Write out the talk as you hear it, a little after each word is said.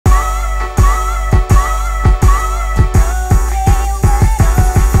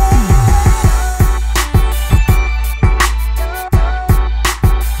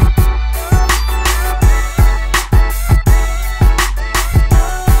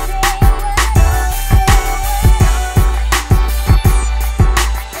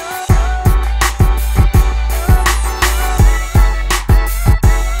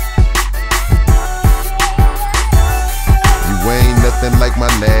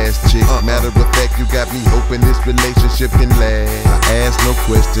ass chick. Matter of fact, you got me hoping this relationship can last. I ask no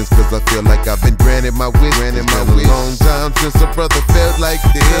questions, cause I feel like I've been granted my wish. It's been a long time since a brother felt like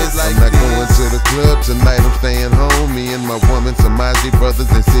this. I'm not going to the club tonight, I'm staying home. Me and my woman, some Mozzie brothers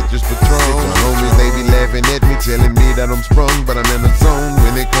and Citrus Patron. My homies, they be laughing at me, telling me that I'm sprung, but I'm in the zone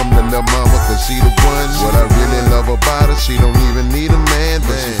when it come to lil' mama, cause she the one. What I really love about her, she don't even need a man,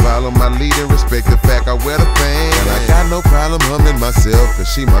 but she follow my lead and respect the fact I wear the pants. And I got no problem humming myself,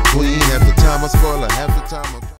 cause she my queen. Half the time I spoil her, half the time I